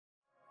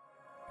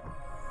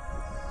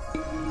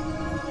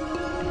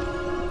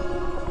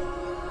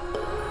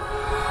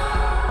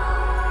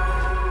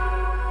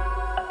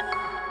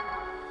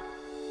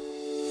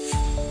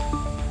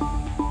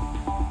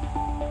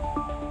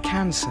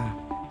Cancer,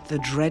 the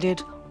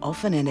dreaded,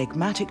 often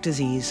enigmatic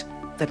disease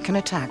that can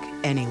attack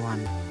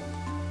anyone.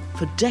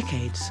 For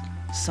decades,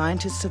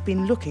 scientists have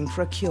been looking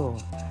for a cure,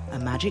 a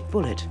magic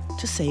bullet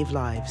to save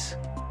lives.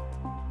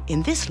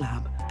 In this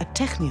lab at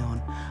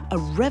Technion, a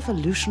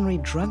revolutionary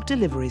drug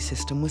delivery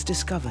system was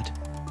discovered.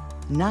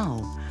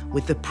 Now,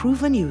 with the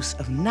proven use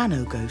of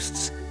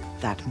Nano-Ghosts,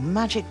 that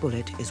magic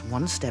bullet is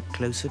one step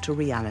closer to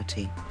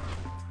reality.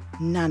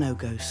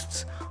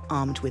 Nano-Ghosts,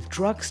 armed with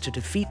drugs to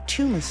defeat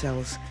tumor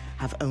cells,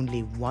 have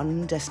only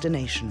one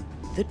destination,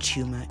 the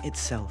tumor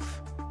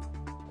itself.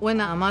 When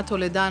Amat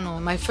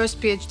Toledano, my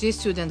first PhD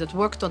student that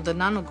worked on the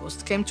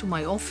Nano-Ghost, came to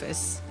my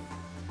office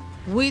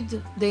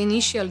with the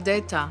initial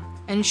data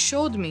and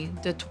showed me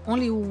that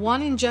only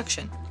one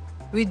injection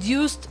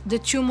reduced the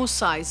tumor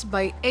size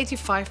by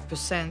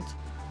 85%,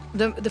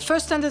 the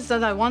first sentence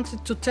that I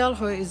wanted to tell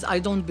her is, I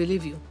don't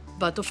believe you.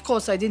 But of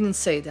course, I didn't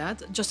say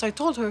that. Just I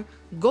told her,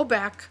 go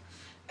back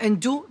and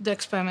do the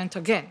experiment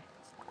again.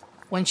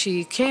 When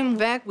she came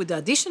back with the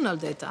additional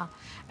data,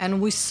 and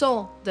we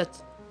saw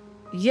that,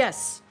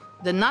 yes,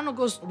 the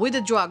Nano-Ghosts with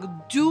the drug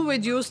do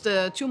reduce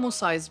the tumor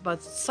size,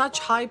 but such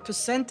high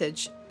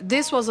percentage,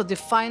 this was a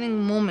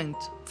defining moment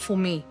for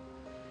me,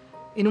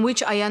 in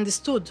which I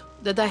understood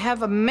that I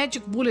have a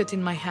magic bullet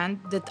in my hand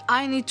that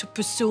I need to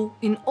pursue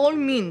in all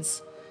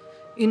means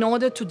in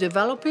order to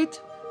develop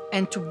it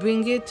and to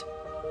bring it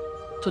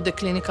to the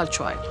clinical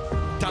trial.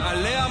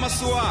 תעלה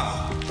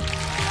המשואה.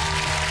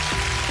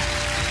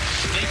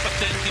 שני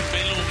פטנטים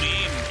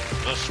בינלאומיים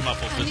רשמה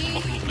פרופסור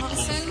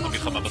מכלוף בתחום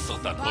המלחמה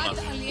בסרטן. בת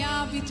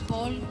עליה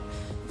ביטבול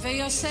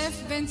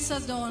ויוסף בן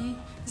צדון,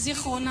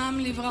 זיכרונם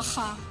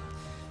לברכה.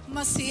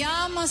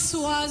 מסיעה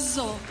המשואה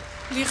זו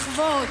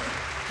לכבוד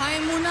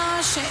האמונה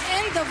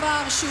שאין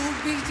דבר שהוא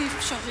בלתי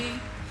אפשרי,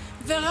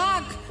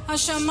 ורק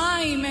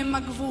השמיים הם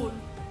הגבול.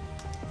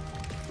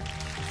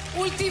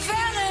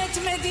 ולתפארת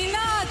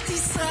מדינת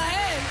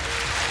ישראל.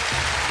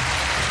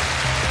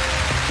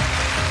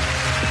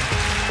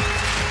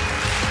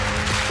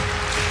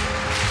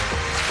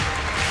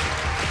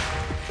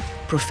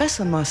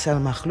 Professor Marcelle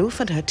Machluf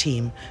and her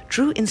team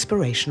drew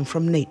inspiration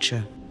from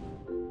nature.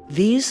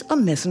 These are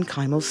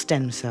mesenchymal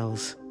stem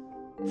cells.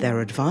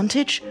 Their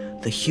advantage,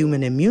 the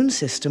human immune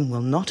system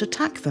will not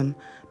attack them,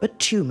 but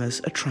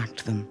tumors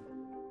attract them.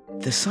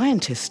 The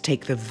scientists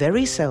take the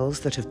very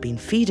cells that have been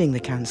feeding the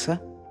cancer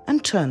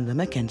and turn them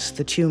against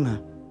the tumor.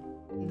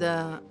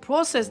 The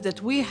process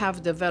that we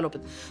have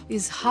developed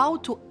is how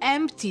to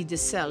empty the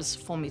cells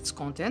from its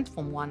content,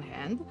 from one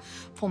hand.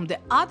 From the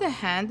other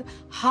hand,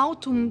 how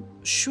to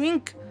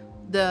shrink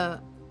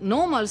the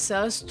normal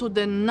cells to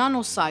the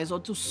nano size or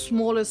to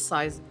smaller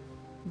size.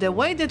 The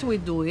way that we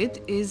do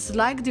it is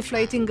like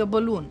deflating a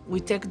balloon. We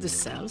take the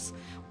cells,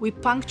 we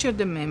puncture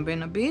the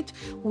membrane a bit,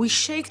 we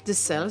shake the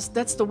cells.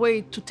 That's the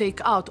way to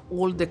take out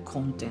all the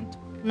content.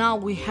 Now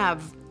we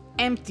have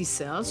empty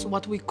cells,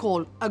 what we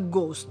call a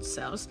ghost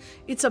cells.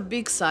 It's a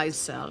big size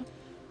cell.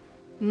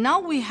 Now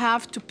we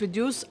have to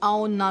produce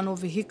our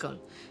nanovehicle.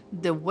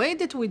 The way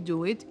that we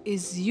do it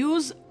is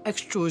use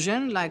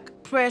extrusion, like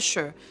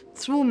pressure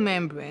through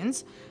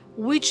membranes,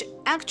 which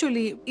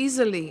actually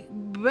easily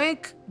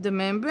break the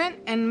membrane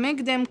and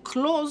make them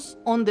close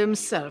on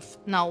themselves.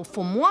 Now,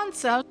 from one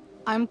cell,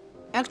 I'm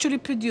actually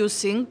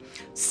producing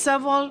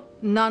several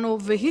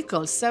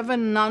nanovehicles,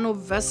 7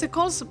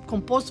 nanovesicles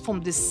composed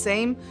from the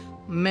same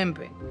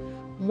membrane.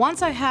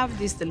 Once I have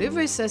this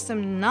delivery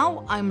system,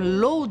 now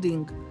I'm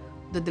loading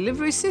the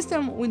delivery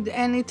system with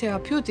any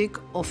therapeutic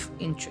of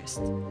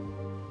interest.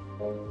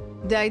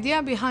 The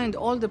idea behind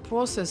all the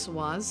process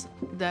was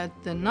that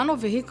the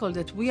nanovehicle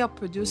that we are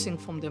producing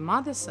from the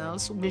mother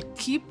cells will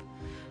keep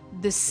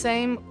the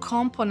same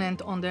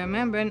component on their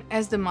membrane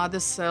as the mother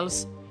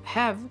cells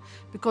have,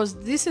 because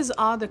this is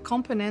the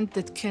component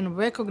that can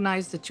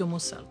recognize the tumor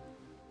cell.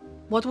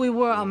 What we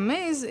were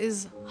amazed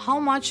is how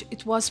much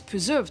it was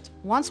preserved.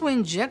 Once we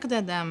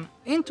injected them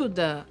into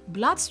the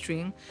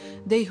bloodstream,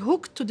 they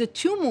hooked to the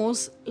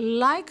tumors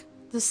like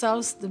the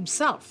cells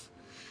themselves.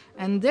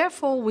 And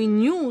therefore, we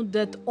knew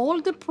that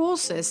all the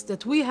process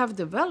that we have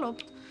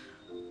developed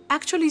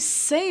actually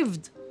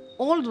saved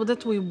all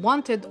that we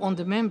wanted on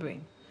the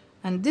membrane.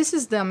 And this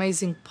is the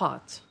amazing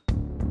part.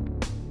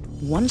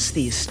 Once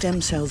these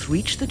stem cells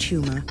reach the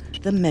tumor,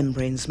 the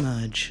membranes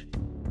merge.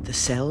 The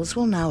cells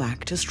will now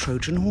act as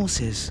Trojan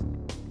horses,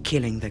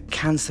 killing the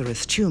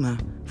cancerous tumor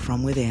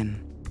from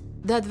within.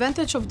 The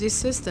advantage of this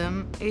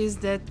system is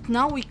that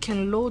now we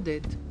can load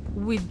it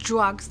with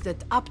drugs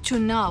that up to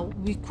now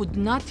we could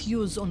not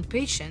use on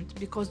patients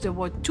because they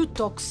were too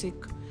toxic,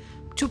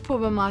 too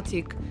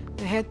problematic,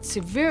 they had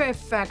severe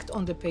effect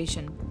on the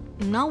patient.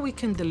 Now we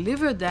can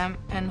deliver them,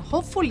 and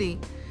hopefully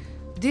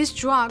these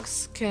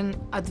drugs can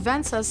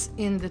advance us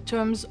in the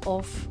terms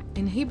of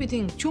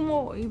inhibiting tumor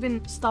or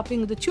even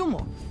stopping the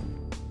tumor.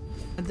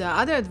 The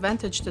other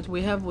advantage that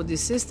we have with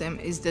this system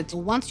is that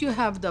once you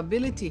have the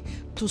ability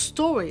to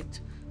store it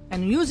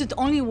and use it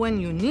only when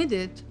you need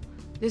it,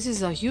 this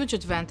is a huge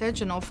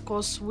advantage and of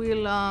course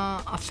will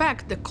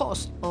affect the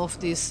cost of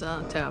this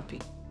therapy.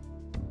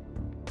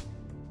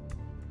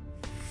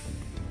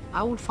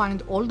 I will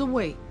find all the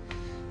way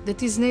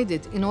that is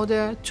needed in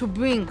order to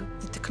bring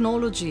the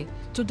technology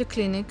to the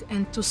clinic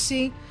and to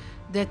see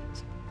that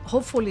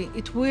hopefully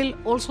it will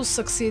also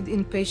succeed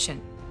in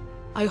patients.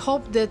 I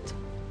hope that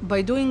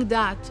by doing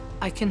that,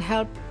 I can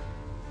help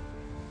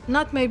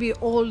not maybe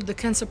all the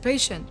cancer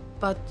patients,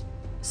 but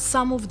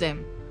some of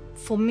them.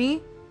 For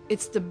me,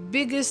 it's the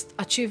biggest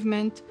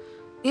achievement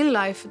in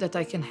life that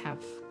I can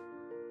have.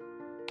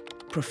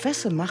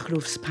 Professor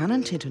Machluf's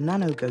patented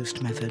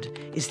Nano-Ghost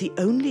method is the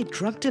only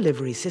drug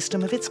delivery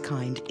system of its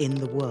kind in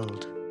the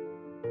world.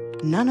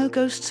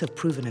 Nano-Ghosts have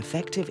proven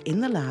effective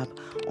in the lab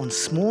on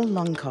small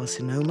lung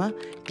carcinoma,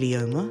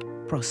 glioma,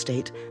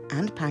 prostate,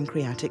 and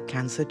pancreatic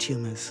cancer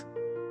tumors.